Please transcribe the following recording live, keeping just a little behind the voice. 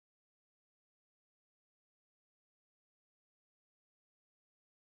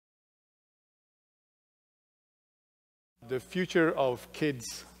the future of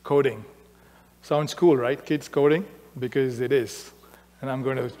kids coding. Sounds cool, right? Kids coding? Because it is. And I'm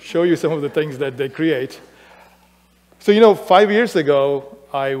going to show you some of the things that they create. So, 5 years ago,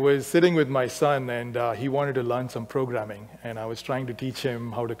 I was sitting with my son, and he wanted to learn some programming, and I was trying to teach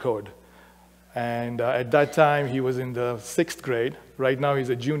him how to code. And at that time, he was in the 6th grade. Right now, he's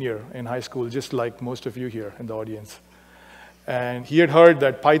a junior in high school, just like most of you here in the audience. And he had heard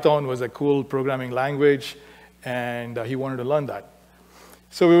that Python was a cool programming language, and he wanted to learn that.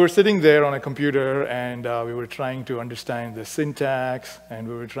 So we were sitting there on a computer, and we were trying to understand the syntax, and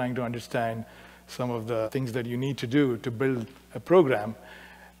we were trying to understand some of the things that you need to do to build a program.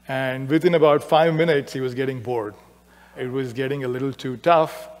 And within about 5 minutes, he was getting bored. It was getting a little too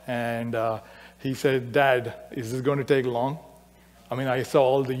tough, and he said, "Dad, is this going to take long?" I mean, I saw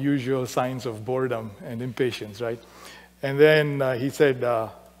all the usual signs of boredom and impatience, right? And then he said,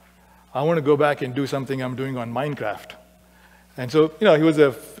 "I want to go back and do something I'm doing on Minecraft." And so, he was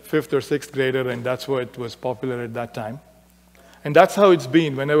a 5th or 6th grader, and that's what was popular at that time. And that's how it's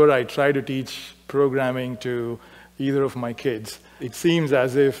been whenever I try to teach programming to either of my kids. It seems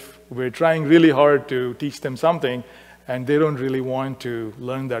as if we're trying really hard to teach them something, and they don't really want to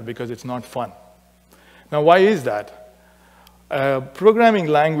learn that because it's not fun. Now, why is that? Programming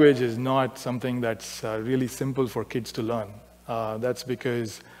language is not something that's really simple for kids to learn. That's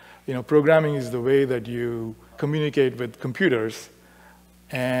because, programming is the way that you communicate with computers.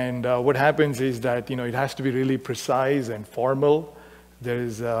 And what happens is that, it has to be really precise and formal.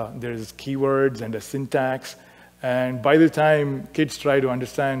 There's keywords and a syntax. And by the time kids try to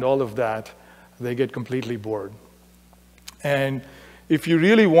understand all of that, they get completely bored. And if you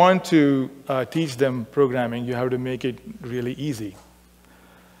really want to teach them programming, you have to make it really easy.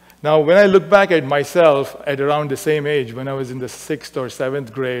 Now, when I look back at myself at around the same age, when I was in the 6th or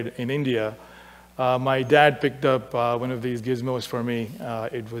 7th grade in India, my dad picked up one of these gizmos for me.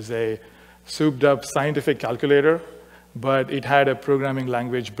 It was a souped-up scientific calculator, but it had a programming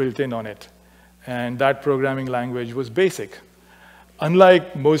language built in on it. And that programming language was BASIC.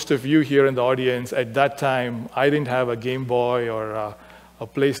 Unlike most of you here in the audience, at that time, I didn't have a Game Boy or a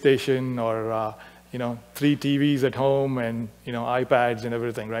PlayStation or 3 TVs at home and iPads and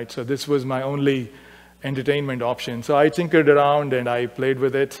everything, right? So this was my only entertainment option. So I tinkered around and I played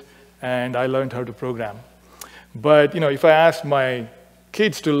with it, and I learned how to program. But if I ask my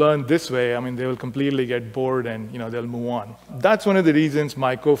kids to learn this way, they will completely get bored and they'll move on. That's one of the reasons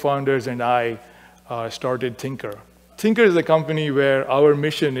my co-founders and I started Tynker. Tynker is a company where our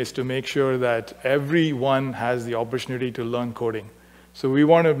mission is to make sure that everyone has the opportunity to learn coding. So we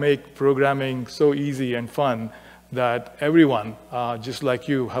want to make programming so easy and fun that everyone, just like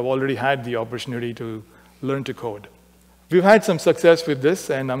you, have already had the opportunity to learn to code. We've had some success with this,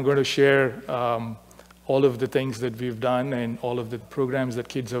 and I'm going to share all of the things that we've done and all of the programs that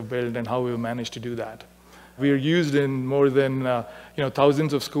kids have built and how we've managed to do that. We are used in more than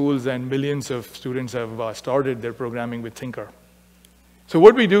thousands of schools, and millions of students have started their programming with Tynker. So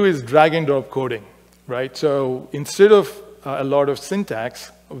what we do is drag and drop coding, right? So instead of a lot of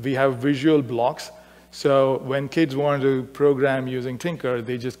syntax, we have visual blocks. So when kids want to program using Tynker,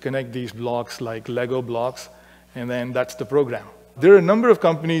 they just connect these blocks like Lego blocks, and then that's the program. There are a number of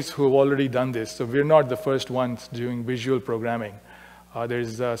companies who have already done this, so we're not the first ones doing visual programming.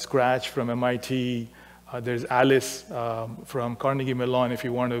 There's Scratch from MIT. There's Alice from Carnegie Mellon if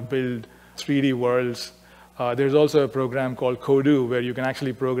you want to build 3D worlds. There's also a program called Kodoo where you can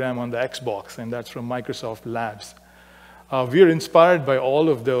actually program on the Xbox, and that's from Microsoft Labs. We are inspired by all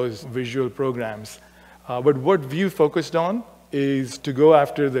of those visual programs. But what we've focused on is to go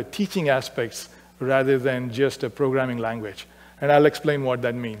after the teaching aspects rather than just a programming language. And I'll explain what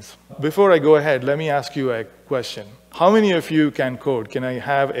that means. Before I go ahead, let me ask you a question. How many of you can code? Can I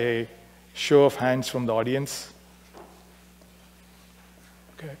have a show of hands from the audience?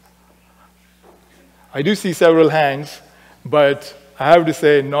 Okay. I do see several hands, but I have to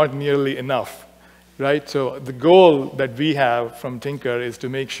say not nearly enough, right? So the goal that we have from Tynker is to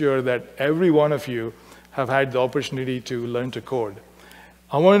make sure that every one of you have had the opportunity to learn to code.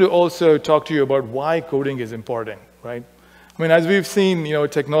 I wanted to also talk to you about why coding is important, right? As we've seen,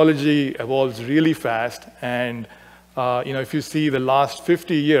 technology evolves really fast, and if you see the last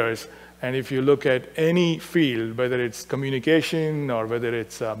 50 years, and if you look at any field, whether it's communication or whether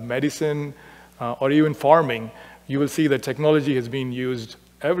it's medicine or even farming, you will see that technology has been used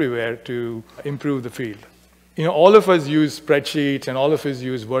everywhere to improve the field. All of us use spreadsheets and all of us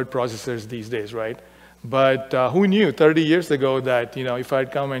use word processors these days, right? But who knew 30 years ago that if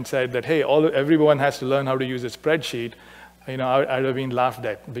I'd come and said that, hey, everyone has to learn how to use a spreadsheet, I'd have been laughed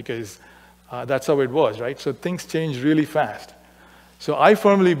at because That's how it was, right? So things change really fast. So I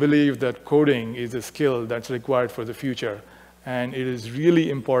firmly believe that coding is a skill that's required for the future, and it is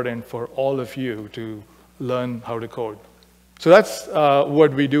really important for all of you to learn how to code. So that's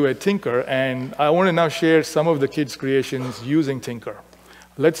what we do at Tynker, and I want to now share some of the kids' creations using Tynker.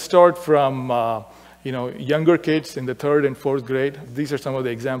 Let's start from younger kids in the 3rd and 4th grade. These are some of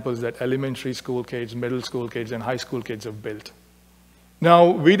the examples that elementary school kids, middle school kids, and high school kids have built.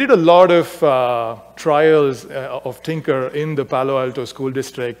 Now, we did a lot of trials of Tynker in the Palo Alto School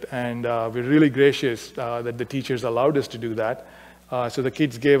District, and we're really gracious that the teachers allowed us to do that. So the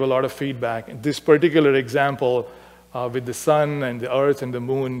kids gave a lot of feedback. This particular example with the sun and the earth and the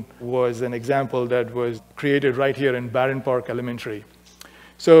moon was an example that was created right here in Barron Park Elementary.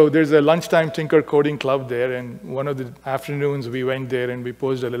 So there's a lunchtime Tynker coding club there, and one of the afternoons we went there and we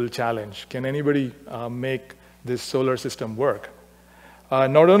posed a little challenge. Can anybody make this solar system work?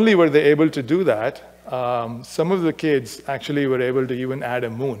 Not only were they able to do that, some of the kids actually were able to even add a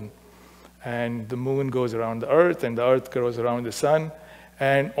moon. And the moon goes around the earth, and the earth goes around the sun.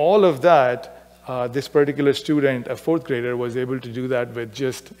 And all of that, this particular student, a 4th grader, was able to do that with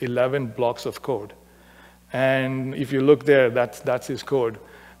just 11 blocks of code. And if you look there, that's his code.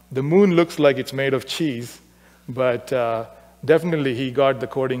 The moon looks like it's made of cheese, but definitely he got the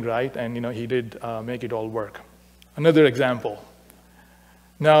coding right, and he did make it all work. Another example.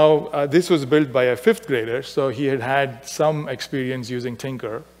 Now, this was built by a 5th grader, so he had had some experience using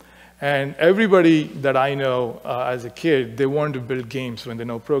Tynker. And everybody that I know as a kid, they want to build games when they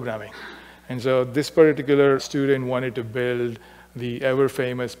know programming. And so this particular student wanted to build the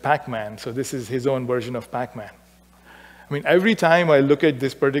ever-famous PacMan. So this is his own version of PacMan. I mean, every time I look at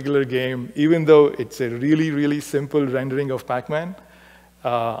this particular game, even though it's a really, really simple rendering of PacMan,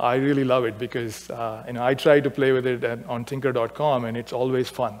 I really love it because I try to play with it on Tynker.com, and it's always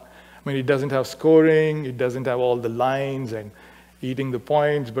fun. I mean, it doesn't have scoring, it doesn't have all the lines and eating the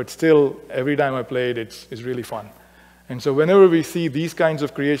points, but still, every time I play it, it's really fun. And so whenever we see these kinds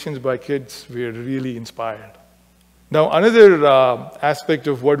of creations by kids, we're really inspired. Now, another aspect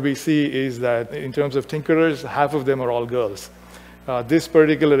of what we see is that in terms of Tinkerers, half of them are all girls. This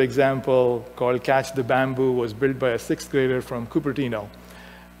particular example, called Catch the Bamboo, was built by a 6th grader from Cupertino.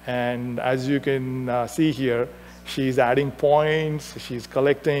 And as you can see here, she's adding points, she's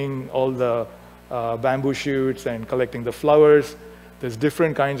collecting all the bamboo shoots and collecting the flowers. There's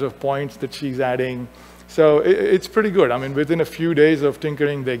different kinds of points that she's adding. So it's pretty good. I mean, within a few days of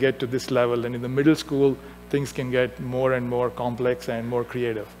tinkering, they get to this level. And in the middle school, things can get more and more complex and more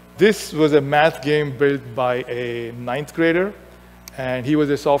creative. This was a math game built by a 9th grader. And he was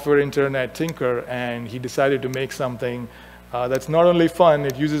a software intern at Tynker, and he decided to make something that's not only fun,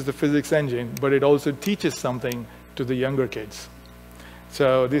 it uses the physics engine, but it also teaches something to the younger kids.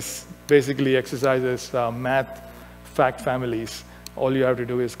 So this basically exercises math fact families. All you have to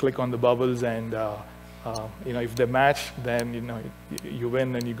do is click on the bubbles, and if they match, then you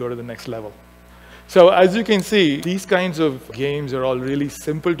win and you go to the next level. So as you can see, these kinds of games are all really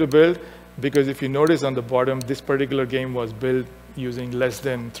simple to build, because if you notice on the bottom, this particular game was built using less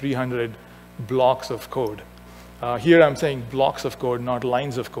than 300 blocks of code. Here I'm saying blocks of code, not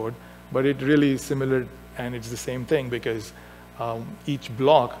lines of code, but it really is similar, and it's the same thing because each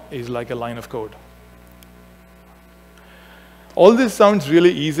block is like a line of code. All this sounds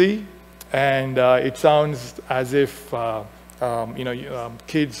really easy, and it sounds as if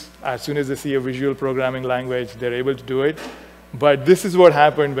kids, as soon as they see a visual programming language, they're able to do it. But this is what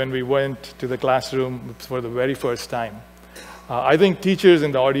happened when we went to the classroom for the very first time. I think teachers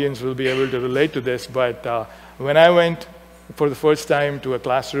in the audience will be able to relate to this, but when I went for the first time to a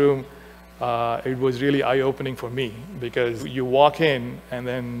classroom, it was really eye-opening for me, because you walk in and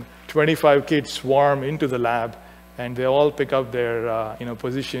then 25 kids swarm into the lab, and they all pick up their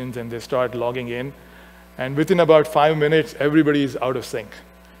positions and they start logging in. And within about 5 minutes, everybody is out of sync.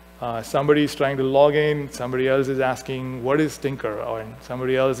 Somebody is trying to log in, somebody else is asking, what is Tynker? Or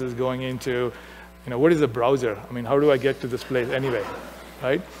somebody else is going into, what is a browser? I mean, how do I get to this place anyway,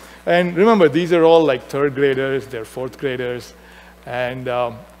 right? And remember, these are all like 3rd graders, they're 4th graders, and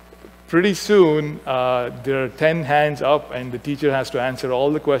pretty soon there are 10 hands up, and the teacher has to answer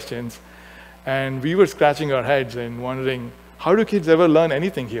all the questions. And we were scratching our heads and wondering, how do kids ever learn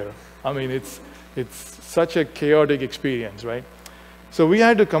anything here? I mean, it's such a chaotic experience, right? So we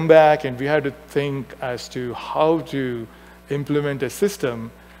had to come back and we had to think as to how to implement a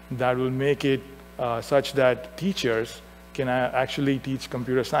system that will make it such that teachers can actually teach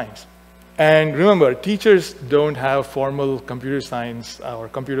computer science. And remember, teachers don't have formal computer science or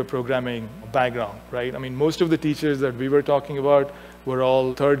computer programming background, right? I mean, most of the teachers that we were talking about were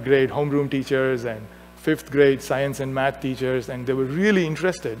all third grade homeroom teachers and fifth grade science and math teachers, and they were really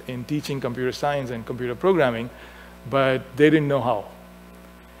interested in teaching computer science and computer programming, but they didn't know how.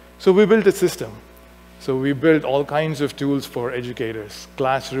 So we built a system. So we built all kinds of tools for educators,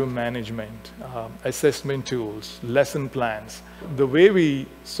 classroom management, assessment tools, lesson plans. The way we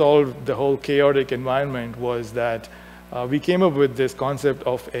solved the whole chaotic environment was that we came up with this concept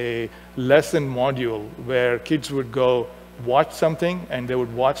of a lesson module where kids would go watch something and they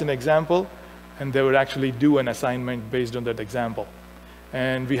would watch an example and they would actually do an assignment based on that example.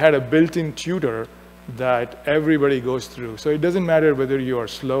 And we had a built-in tutor that everybody goes through. So it doesn't matter whether you're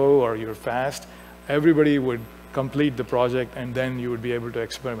slow or you're fast. Everybody would complete the project and then you would be able to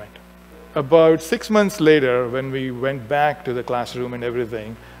experiment. About 6 months later, when we went back to the classroom and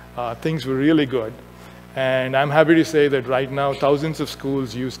everything, things were really good. And I'm happy to say that right now, thousands of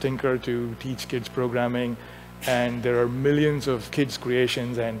schools use Tynker to teach kids programming, and there are millions of kids'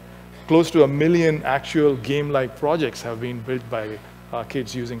 creations, and close to 1 million actual game-like projects have been built by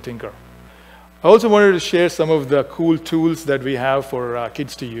kids using Tynker. I also wanted to share some of the cool tools that we have for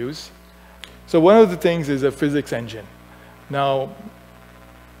kids to use. So one of the things is a physics engine. Now,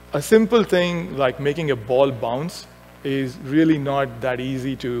 a simple thing like making a ball bounce is really not that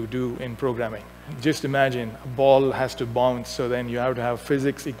easy to do in programming. Just imagine a ball has to bounce, so then you have to have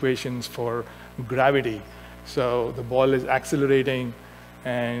physics equations for gravity. So the ball is accelerating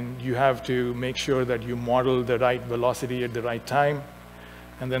and you have to make sure that you model the right velocity at the right time.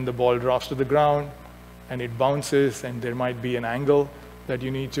 And then the ball drops to the ground and it bounces, and there might be an angle that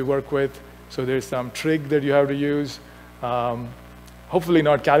you need to work with. So there's some trick that you have to use. Hopefully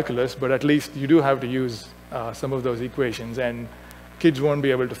not calculus, but at least you do have to use some of those equations, and kids won't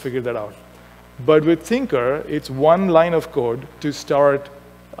be able to figure that out. But with Tynker, it's one line of code to start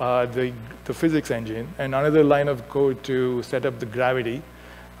the physics engine and another line of code to set up the gravity.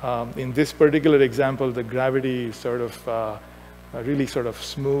 In this particular example, the gravity is sort of really sort of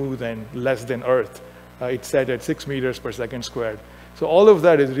smooth and less than Earth. It's set at 6 meters per second squared. So all of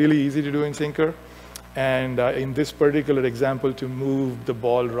that is really easy to do in Tynker. And in this particular example, to move the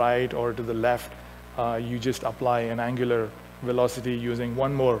ball right or to the left, you just apply an angular velocity using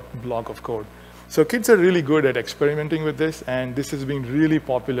one more block of code. So kids are really good at experimenting with this, and this has been really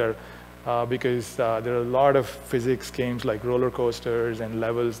popular because there are a lot of physics games like roller coasters and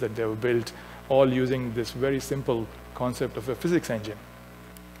levels that they've built, all using this very simple concept of a physics engine.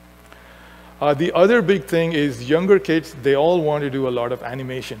 The other big thing is younger kids, they all want to do a lot of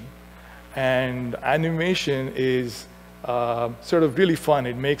animation. And animation is sort of really fun.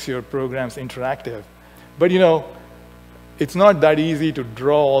 It makes your programs interactive. But you know, it's not that easy to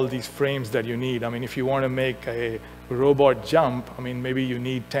draw all these frames that you need. I mean, if you want to make a robot jump, I mean, maybe you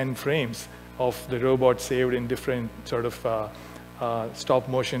need 10 frames of the robot saved in different sort of stop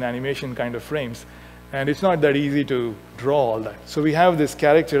motion animation kind of frames. And it's not that easy to draw all that. So we have this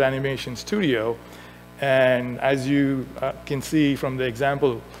character animation studio. And as you can see from the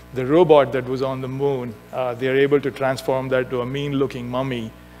example, the robot that was on the moon, they're able to transform that to a mean-looking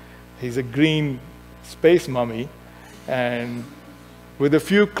mummy. He's a green space mummy. And with a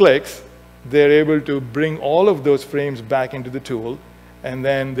few clicks, they're able to bring all of those frames back into the tool, and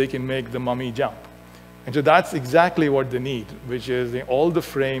then they can make the mummy jump. And so that's exactly what they need, which is all the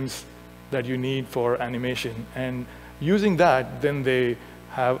frames that you need for animation. And using that, then they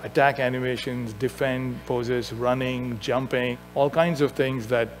have attack animations, defend poses, running, jumping, all kinds of things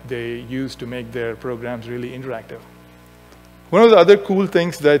that they use to make their programs really interactive. One of the other cool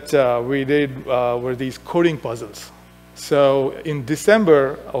things that we did were these coding puzzles. So in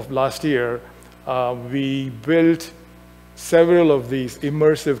December of last year, we built several of these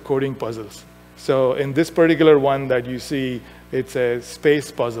immersive coding puzzles. So in this particular one that you see, it's a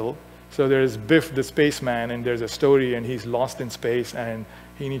space puzzle. So there's Biff the spaceman, and there's a story, and he's lost in space, and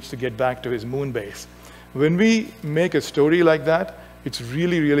he needs to get back to his moon base. When we make a story like that, it's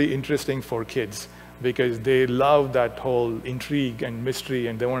really, really interesting for kids because they love that whole intrigue and mystery,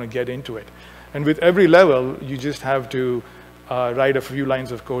 and they want to get into it. And with every level, you just have to write a few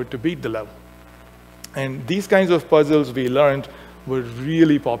lines of code to beat the level. And these kinds of puzzles we learned were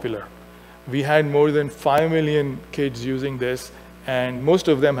really popular. We had more than 5 million kids using this, and most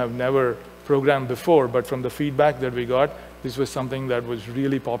of them have never programmed before, but from the feedback that we got, this was something that was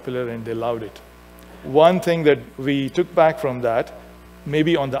really popular and they loved it. One thing that we took back from that,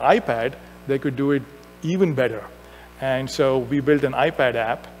 maybe on the iPad, they could do it even better. And so we built an iPad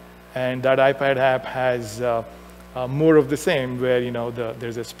app, and that iPad app has more of the same, where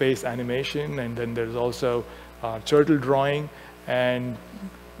there's a space animation, and then there's also turtle drawing, and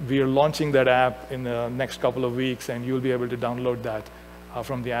we are launching that app in the next couple of weeks, and you'll be able to download that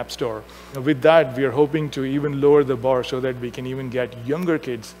from the App Store. With that, we are hoping to even lower the bar so that we can even get younger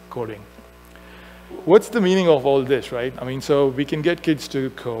kids coding. What's the meaning of all this, right? I mean, so we can get kids to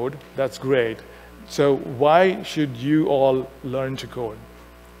code, that's great. So why should you all learn to code?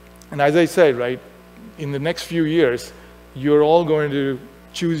 And as I said, right, in the next few years, you're all going to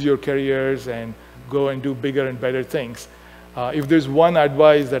choose your careers and go and do bigger and better things. If there's one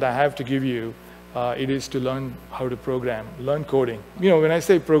advice that I have to give you, it is to learn how to program, learn coding. When I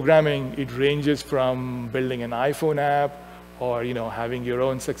say programming, it ranges from building an iPhone app, or having your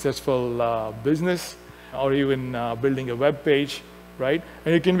own successful business, or even building a web page, right?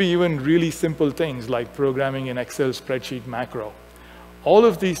 And it can be even really simple things like programming an Excel spreadsheet macro. All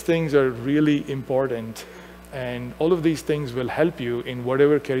of these things are really important, and all of these things will help you in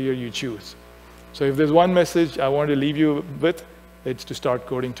whatever career you choose. So if there's one message I want to leave you with, it's to start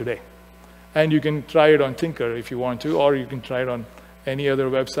coding today. And you can try it on Tynker if you want to, or you can try it on any other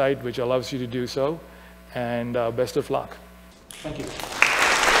website which allows you to do so. And best of luck. Thank you.